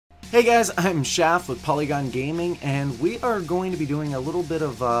Hey guys, I'm Shaft with Polygon Gaming, and we are going to be doing a little bit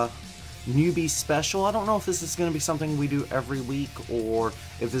of Noobie special. I don't know if this is going to be something we do every week, or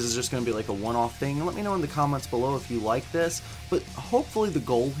if this is just going to be like a one-off thing. Let me know in the comments below if you like this, but hopefully the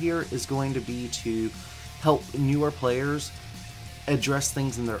goal here is going to be to help newer players address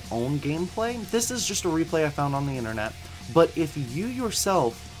things in their own gameplay. This is just a replay I found on the internet, but if you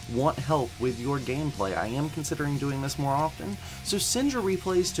yourself want help with your gameplay, I am considering doing this more often, so send your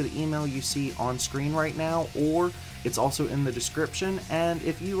replays to the email you see on screen right now, or it's also in the description, and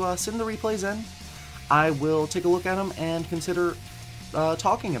if you send the replays in, I will take a look at them and consider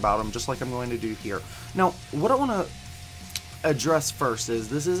talking about them, just like I'm going to do here. Now, what I want to address first is,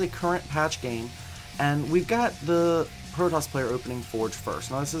 this is a current patch game, and we've got the Protoss player opening Forge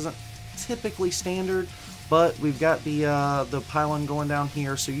first. Now, this isn't typically standard, but we've got the pylon going down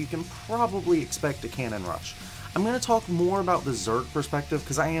here, so you can probably expect a cannon rush. I'm going to talk more about the Zerg perspective,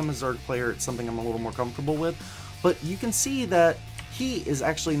 because I am a Zerg player. It's something I'm a little more comfortable with, but you can see that he is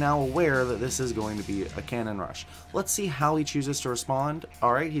actually now aware that this is going to be a cannon rush. Let's see how he chooses to respond.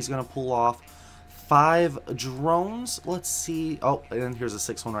 Alright, he's going to pull off 5 drones. Let's see. Oh, and here's a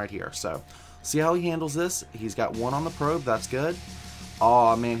 6th one right here. So, see how he handles this. He's got 1 on the probe. That's good.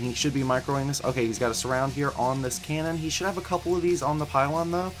 Oh man, he should be microing this. Okay, he's got a surround here on this cannon. He should have a couple of these on the pylon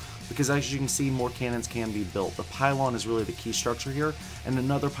though, because as you can see, more cannons can be built. The pylon is really the key structure here, and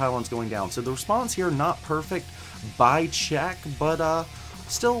another pylon's going down. So the response here, not perfect by check, but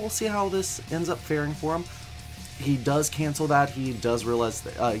still, we'll see how this ends up faring for him. He does cancel that. He does realize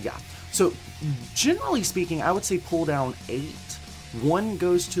that, yeah. So generally speaking, I would say pull down 8. 1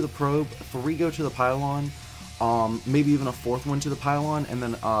 goes to the probe, 3 go to the pylon, maybe even a 4th one to the pylon, and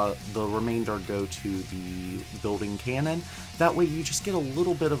then the remainder go to the building cannon. That way you just get a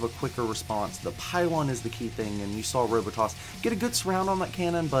little bit of a quicker response. The pylon is the key thing, and you saw Robotoss get a good surround on that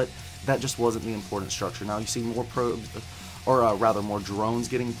cannon, but that just wasn't the important structure. Now you see more probes, or rather more drones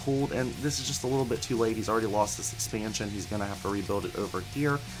getting pulled, and this is just a little bit too late. He's already lost this expansion. He's going to have to rebuild it over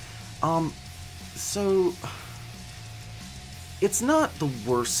here. So it's not the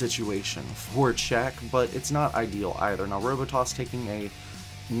worst situation for check, but it's not ideal either. Now, Robotoss taking a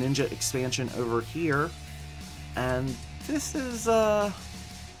ninja expansion over here, and this is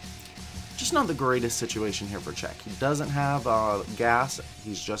just not the greatest situation here for check. He doesn't have gas.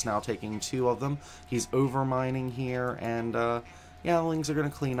 He's just now taking 2 of them. He's over mining here, and yeah, the Lings are going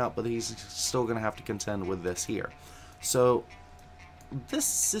to clean up, but he's still going to have to contend with this here. So this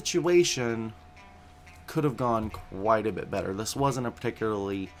situation could have gone quite a bit better. This wasn't a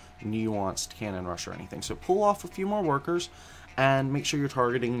particularly nuanced cannon rush or anything. So pull off a few more workers and make sure you're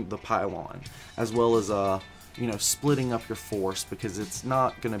targeting the pylon, as well as you know, splitting up your force, because it's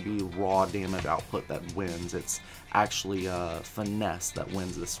not going to be raw damage output that wins. It's actually finesse that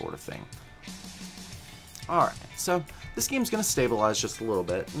wins this sort of thing. Alright, so this game's going to stabilize just a little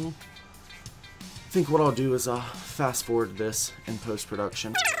bit, and I think what I'll do is fast forward this in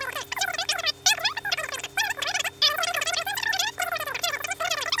post-production.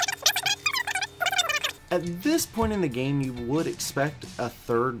 At this point in the game, you would expect a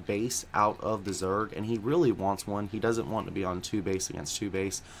 3rd base out of the Zerg, and he really wants one. He doesn't want to be on 2 base against 2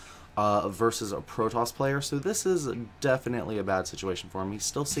 base versus a Protoss player, so this is definitely a bad situation for him. He's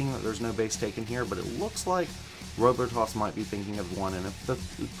still seeing that there's no base taken here, but it looks like Robotoss might be thinking of 1, and if the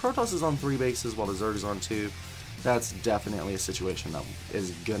Protoss is on 3 bases while the Zerg is on 2, that's definitely a situation that is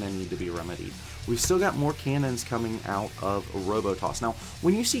gonna need to be remedied. We've still got more cannons coming out of Robotoss. Now,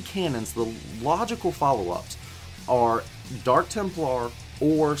 when you see cannons, the logical follow-ups are Dark Templar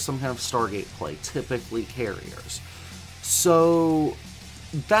or some kind of Stargate play, typically carriers. So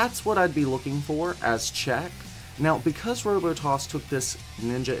that's what I'd be looking for as check. Now, because Robotoss took this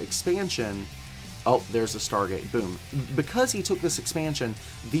ninja expansion, oh, there's a Stargate, boom. Because he took this expansion,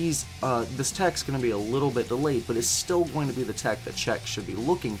 this tech's going to be a little bit delayed, but it's still going to be the tech that check should be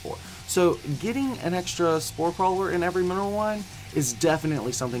looking for. So getting an extra Spore Crawler in every mineral line is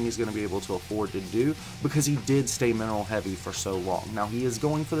definitely something he's going to be able to afford to do, because he did stay mineral heavy for so long. Now, he is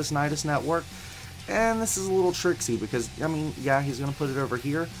going for this Nydus network, and this is a little tricksy, because, I mean, yeah, he's going to put it over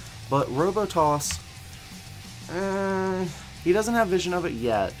here, but Robotoss, he doesn't have vision of it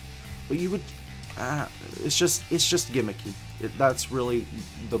yet, but you would... it's just gimmicky. That's really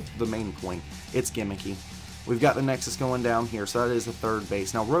the main point. It's gimmicky. We've got the Nexus going down here, so that is a 3rd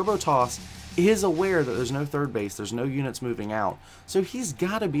base. Now, Robotoss is aware that there's no 3rd base, there's no units moving out, so he's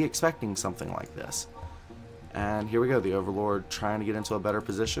got to be expecting something like this. And here we go, the Overlord trying to get into a better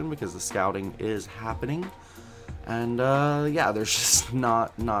position because the scouting is happening. And yeah, there's just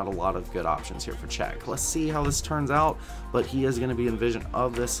not a lot of good options here for Czech. Let's see how this turns out, but he is going to be in vision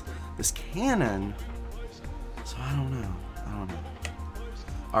of this cannon. So I don't know.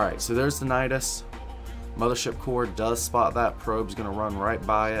 Alright, so there's the Nydus. Mothership core does spot that. Probe's going to run right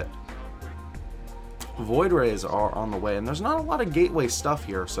by it. Void Rays are on the way, and there's not a lot of gateway stuff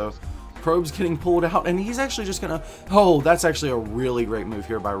here, so Probe's getting pulled out, and he's actually just gonna... Oh, that's actually a really great move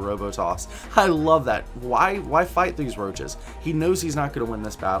here by Robotoss. I love that. Why fight these roaches? He knows he's not gonna win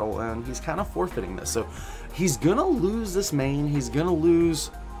this battle, and he's kind of forfeiting this. So he's gonna lose this main. He's gonna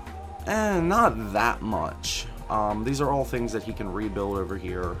lose, not that much. These are all things that he can rebuild over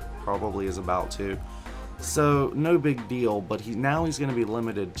here. Probably is about to. So no big deal, but now he's gonna be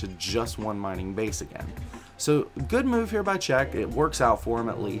limited to just one mining base again. So, good move here by Czech. It works out for him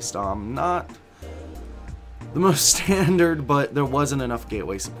at least. Not the most standard, but there wasn't enough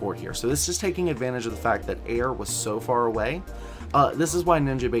gateway support here. So this is taking advantage of the fact that air was so far away. This is why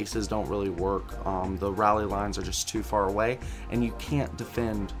ninja bases don't really work. The rally lines are just too far away, and you can't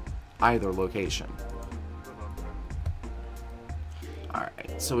defend either location.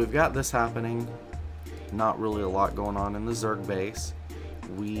 Alright, so we've got this happening. Not really a lot going on in the Zerg base.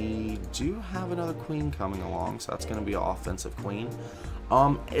 We do have another queen coming along, so that's going to be an offensive queen.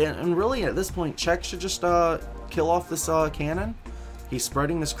 And really at this point, Czech should just kill off this cannon. He's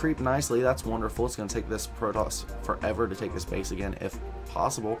spreading this creep nicely. That's wonderful. It's going to take this Protoss forever to take this base again, if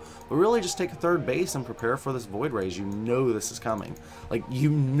possible. But really just take a third base and prepare for this Void Rays. You know this is coming. Like, you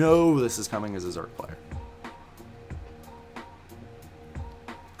know this is coming as a Zerg player.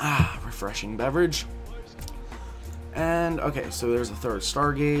 Refreshing beverage. And, okay, so there's a third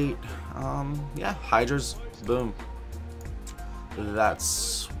Stargate. Yeah, Hydras, boom.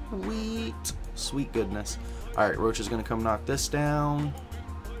 That's sweet. Sweet goodness. Alright, Roach is going to come knock this down.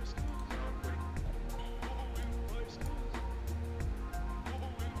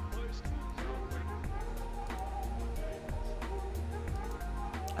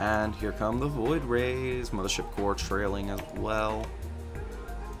 And here come the Void Rays. Mothership core trailing as well.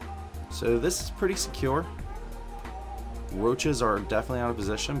 So this is pretty secure. Roaches are definitely out of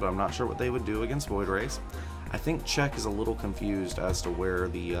position, but I'm not sure what they would do against Void Rays. I think Czech is a little confused as to where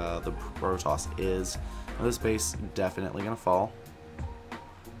the Protoss is. Now, this base definitely going to fall.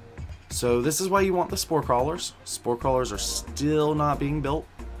 So this is why you want the Spore Crawlers. Spore Crawlers are still not being built.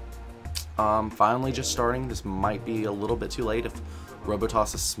 Finally just starting. This might be a little bit too late if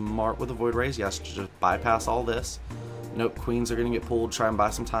Robotoss is smart with the Void Rays. He has to just bypass all this. Nope, queens are going to get pulled. Try and buy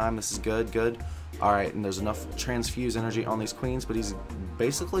some time. This is good. Alright, and there's enough transfuse energy on these queens, but he's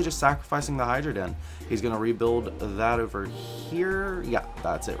basically just sacrificing the Hydra Den. He's going to rebuild that over here. Yeah,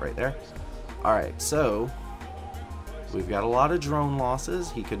 that's it right there. Alright, so we've got a lot of drone losses.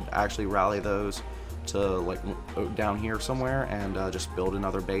 He could actually rally those to like down here somewhere and just build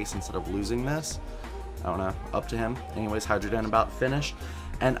another base instead of losing this. I don't know, up to him. Anyways, Hydra Den about to finish.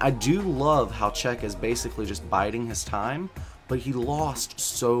 And I do love how Czech is basically just biding his time. But he lost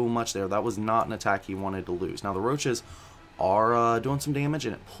so much there. That was not an attack he wanted to lose. Now the Roaches are doing some damage,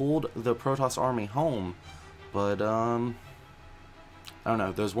 and it pulled the Protoss army home. But I don't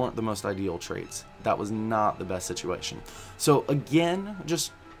know. Those weren't the most ideal traits. That was not the best situation. So again,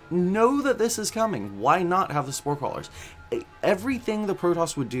 just know that this is coming. Why not have the Spore Crawlers? Everything the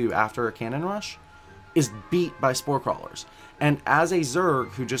Protoss would do after a cannon rush is beat by Spore Crawlers. And as a Zerg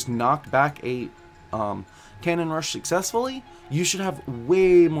who just knocked back a cannon rush successfully, you should have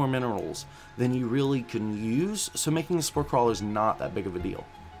way more minerals than you really can use, so making the Spore Crawler is not that big of a deal.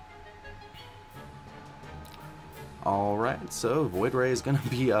 Alright, so Void Ray is going to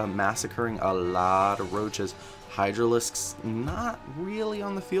be massacring a lot of roaches. Hydralisks not really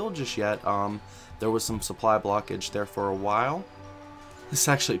on the field just yet. There was some supply blockage there for a while. This is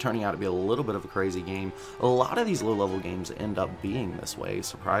actually turning out to be a little bit of a crazy game. A lot of these low-level games end up being this way,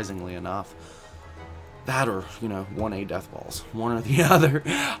 surprisingly enough. That or, you know, 1A death balls. One or the other.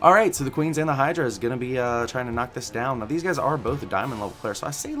 Alright, so the Queens and the Hydra is going to be trying to knock this down. Now, these guys are both diamond level players, so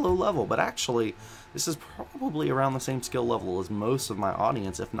I say low level, but actually, this is probably around the same skill level as most of my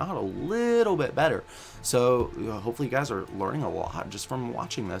audience, if not a little bit better. So, hopefully you guys are learning a lot just from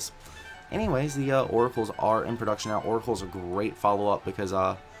watching this. Anyways, the Oracles are in production now. Oracles are great follow-up because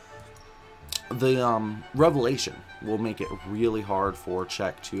the Revelation will make it really hard for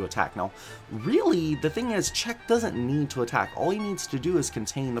Czech to attack. Now, really, the thing is, Czech doesn't need to attack. All he needs to do is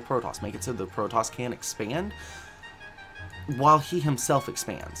contain the Protoss, make it so the Protoss can't expand while he himself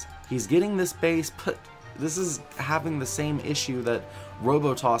expands. He's getting this base, but this is having the same issue that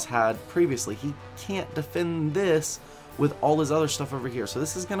Robotoss had previously. He can't defend this with all his other stuff over here. So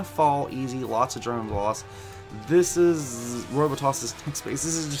this is going to fall easy, lots of drone loss. This is Robotoss's next base.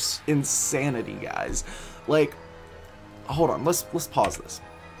 This is just insanity, guys. Like, hold on, let's pause this.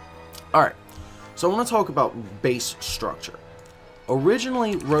 Alright, so I want to talk about base structure.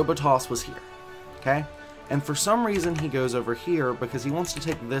 Originally, Robotoss was here, okay? And for some reason, he goes over here because he wants to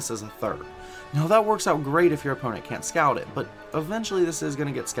take this as a third. Now, that works out great if your opponent can't scout it, but eventually this is going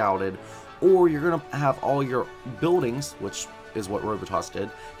to get scouted, or you're going to have all your buildings, which is what Robotoss did.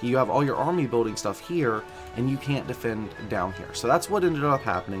 You have all your army building stuff here, and you can't defend down here. So that's what ended up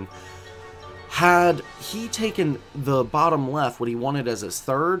happening. Had he taken the bottom left, what he wanted as his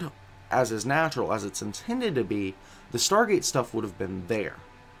third, as his natural, as it's intended to be, the Stargate stuff would have been there.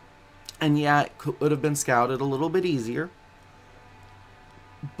 And yeah, it could have been scouted a little bit easier.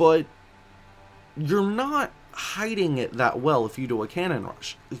 But you're not hiding it that well if you do a cannon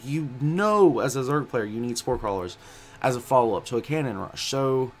rush. You know, as a Zerg player, you need spore crawlers as a follow-up to a cannon rush.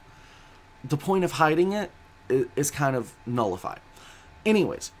 So the point of hiding it is kind of nullified.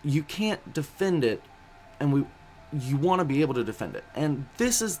 Anyways, you can't defend it, and you want to be able to defend it. And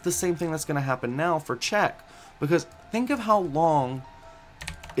this is the same thing that's going to happen now for Czech, because think of how long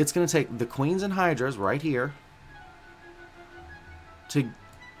it's going to take the Queens and Hydras right here to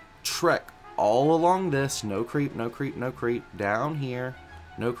trek all along this. No creep, no creep, no creep. Down here.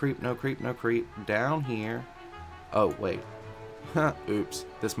 No creep, no creep, no creep. Down here. Oh, wait. Oops.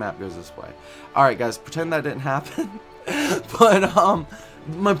 This map goes this way. Alright, guys. Pretend that didn't happen. But,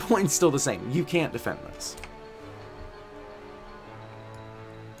 my point's still the same. You can't defend this.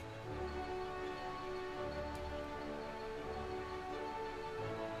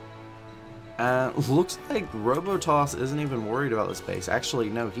 Looks like Robotoss isn't even worried about this base. Actually,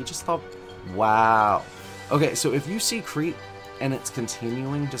 no, he just thought, wow. Okay, so if you see creep and it's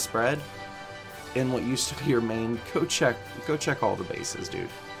continuing to spread in what used to be your main, go check all the bases, dude.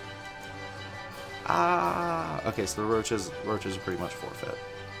 Okay, so the roaches are pretty much forfeit.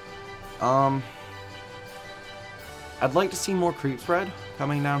 I'd like to see more creep spread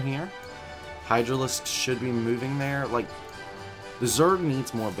coming down here. Hydralisk should be moving there. Like, the Zerg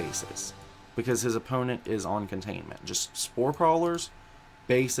needs more bases, because his opponent is on containment. Just spore crawlers,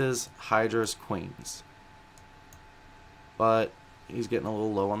 bases, hydras, queens. But he's getting a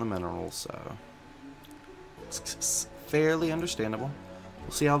little low on the minerals, so it's fairly understandable.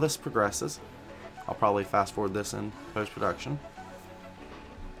 We'll see how this progresses. I'll probably fast forward this in post-production.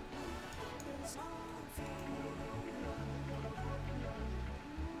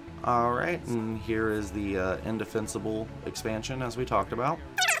 Alright, and here is the indefensible expansion as we talked about.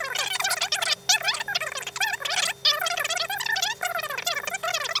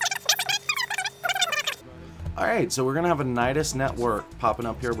 Alright, so we're going to have a Nydus network popping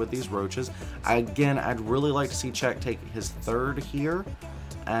up here with these roaches. Again, I'd really like to see Czech take his third here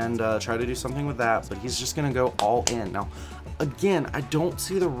and try to do something with that, but he's just going to go all in. Now, again, I don't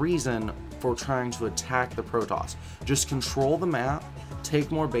see the reason for trying to attack the Protoss. Just control the map,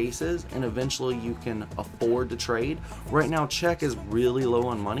 take more bases, and eventually you can afford to trade. Right now, Czech is really low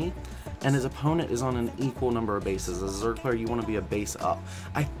on money, and his opponent is on an equal number of bases. As a Zerg player, you want to be a base up.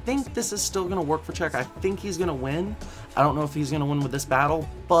 I think this is still going to work for Czech. I think he's going to win. I don't know if he's going to win with this battle,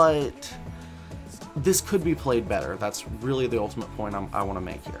 but this could be played better. That's really the ultimate point I want to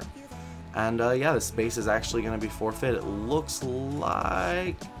make here. And yeah, this base is actually going to be forfeit. It looks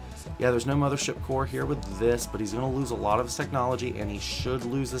like, yeah, there's no mothership core here with this, but he's going to lose a lot of his technology, and he should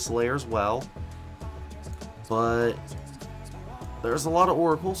lose this layer as well. But there's a lot of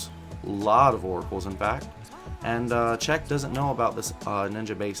oracles. A lot of oracles, in fact. And Czech doesn't know about this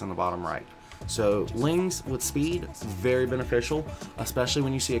ninja base on the bottom right. So lings with speed, very beneficial, especially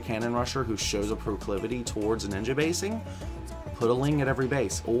when you see a cannon rusher who shows a proclivity towards ninja basing. Put a ling at every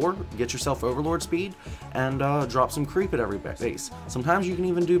base, or get yourself overlord speed and drop some creep at every base. Sometimes you can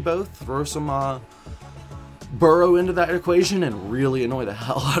even do both. Throw some burrow into that equation and really annoy the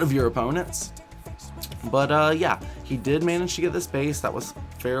hell out of your opponents. But yeah, he did manage to get this base. That was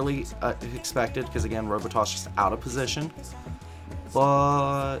fairly expected, because again, Robotoss just out of position.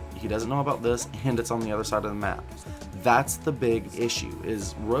 But he doesn't know about this, and it's on the other side of the map. That's the big issue,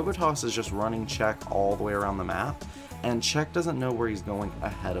 is Robotoss is just running Czech all the way around the map, and Czech doesn't know where he's going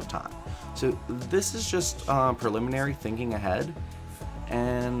ahead of time. So this is just preliminary thinking ahead,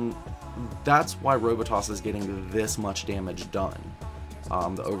 and that's why Robotoss is getting this much damage done.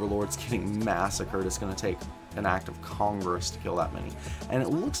 The Overlord's getting massacred. It's going to take an act of Congress to kill that many. And it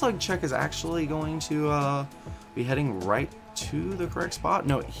looks like Czech is actually going to be heading right to the correct spot.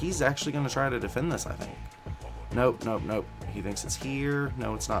 No, he's actually going to try to defend this, I think. Nope, nope, nope. He thinks it's here.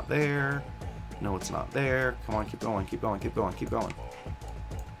 No, it's not there. No, it's not there. Come on, keep going, keep going, keep going, keep going.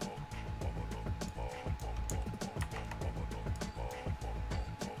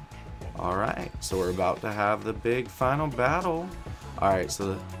 Alright, so we're about to have the big final battle. Alright,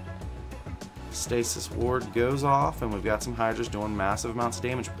 so the Stasis Ward goes off, and we've got some Hydras doing massive amounts of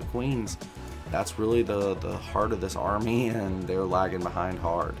damage. But the Queens, that's really the heart of this army, and they're lagging behind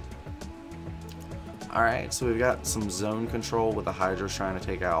hard. Alright, so we've got some zone control with the Hydras trying to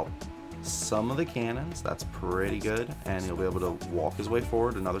take out some of the cannons. That's pretty good, and he'll be able to walk his way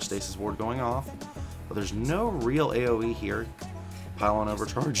forward. Another Stasis Ward going off. But there's no real AoE here. Pylon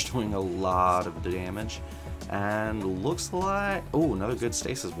Overcharge doing a lot of damage. And looks like... oh, another good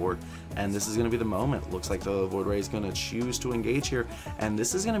Stasis Ward. And this is going to be the moment. Looks like the Void Ray is going to choose to engage here. And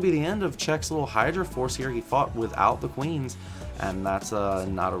this is going to be the end of Czech's little Hydra force here. He fought without the Queens. And that's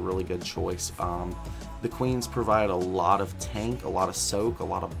not a really good choice. The Queens provide a lot of tank, a lot of soak, a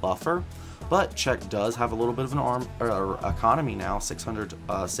lot of buffer. But Czech does have a little bit of an economy now. 600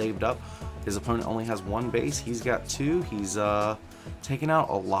 saved up. His opponent only has one base. He's got two. He's taking out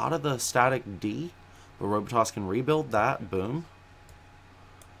a lot of the static D. But Robotos can rebuild that. Boom.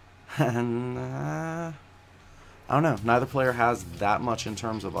 And I don't know. Neither player has that much in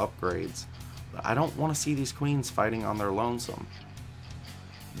terms of upgrades. But I don't want to see these Queens fighting on their lonesome.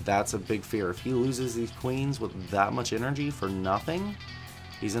 That's a big fear. If he loses these Queens with that much energy for nothing,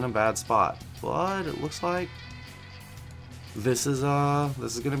 he's in a bad spot. But it looks like this is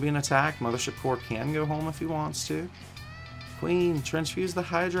going to be an attack. Mothership Core can go home if he wants to. Queen, transfuse the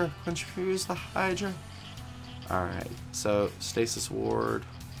Hydra. Transfuse the Hydra. Alright, so Stasis Ward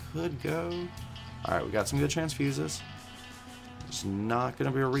could go. Alright, we got some good transfuses. It's not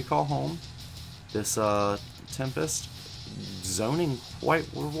going to be a recall home. This Tempest zoning quite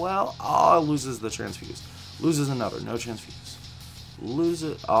well. Oh, loses the transfuse. Loses another. No transfuse.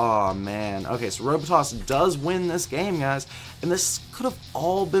 Loses. Oh, man. Okay, so Robotos does win this game, guys. And this could have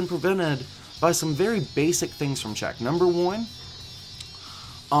all been prevented by some very basic things from Czech. Number one,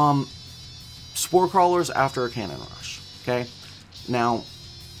 Spore Crawlers after a Cannon Rush. Okay? Now,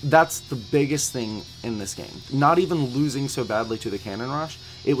 that's the biggest thing in this game. Not even losing so badly to the Cannon Rush.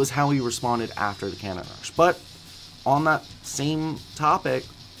 It was how he responded after the Cannon Rush. But on that same topic,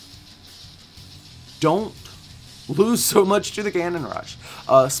 don't lose so much to the Cannon Rush.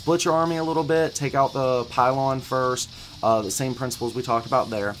 Split your army a little bit. Take out the Pylon first. The same principles we talked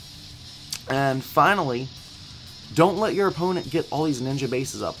about there. And finally, don't let your opponent get all these ninja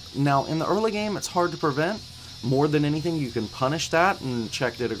bases up. Now, in the early game, it's hard to prevent. More than anything, you can punish that, and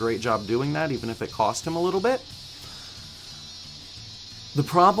Czech did a great job doing that, even if it cost him a little bit. The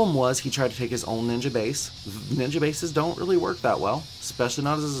problem was he tried to take his own ninja base. Ninja bases don't really work that well, especially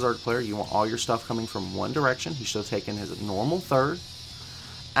not as a Zerg player. You want all your stuff coming from one direction. He should have taken his normal third.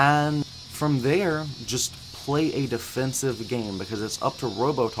 And from there, just play a defensive game, because it's up to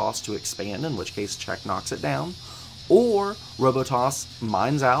Robotos to expand, in which case Czech knocks it down. Or Robotos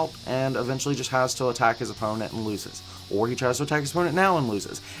mines out and eventually just has to attack his opponent and loses. Or he tries to attack his opponent now and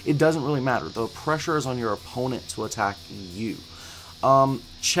loses. It doesn't really matter. The pressure is on your opponent to attack you.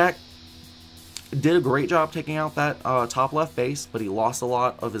 Czech did a great job taking out that top left base, but he lost a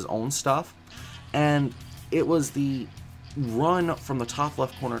lot of his own stuff. And it was the run from the top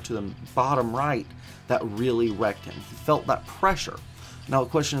left corner to the bottom right that really wrecked him. He felt that pressure. Now the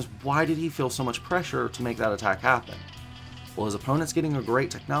question is, why did he feel so much pressure to make that attack happen? Well, his opponent's getting a great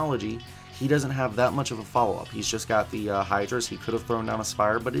technology. He doesn't have that much of a follow-up. He's just got the Hydras. He could have thrown down a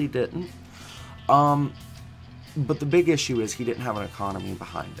Spire, but he didn't. But the big issue is he didn't have an economy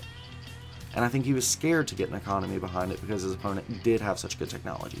behind it. And I think he was scared to get an economy behind it because his opponent did have such good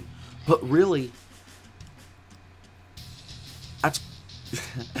technology. But really, that's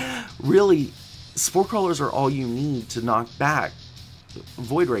really, Spore Crawlers are all you need to knock back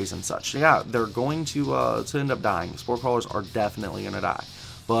Void Rays and such. Yeah, they're going to end up dying. Spore Crawlers are definitely going to die.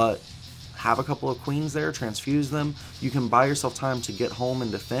 But have a couple of Queens there, transfuse them. You can buy yourself time to get home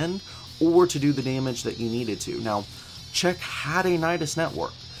and defend, or to do the damage that you needed to. Now, Czech had a Nydus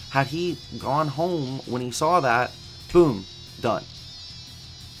network. Had he gone home when he saw that, boom, done.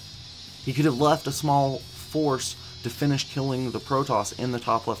 He could have left a small force to finish killing the Protoss in the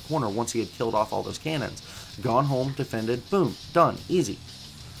top left corner once he had killed off all those cannons. Gone home, defended, boom, done, easy.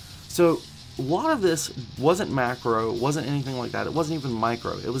 So a lot of this wasn't macro, wasn't anything like that. It wasn't even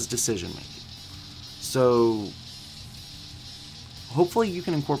micro, it was decision making. So hopefully you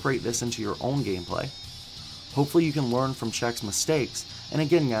can incorporate this into your own gameplay. Hopefully you can learn from Czech's mistakes. And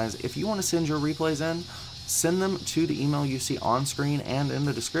again, guys, if you want to send your replays in, send them to the email you see on screen and in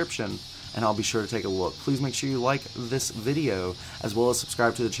the description, and I'll be sure to take a look. Please make sure you like this video, as well as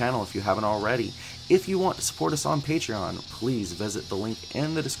subscribe to the channel if you haven't already. If you want to support us on Patreon, please visit the link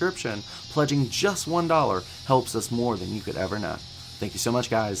in the description. Pledging just $1 helps us more than you could ever know. Thank you so much,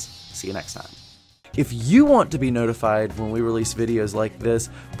 guys. See you next time. If you want to be notified when we release videos like this,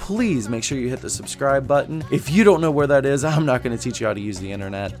 please make sure you hit the subscribe button. If you don't know where that is, I'm not going to teach you how to use the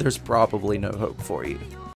internet. There's probably no hope for you.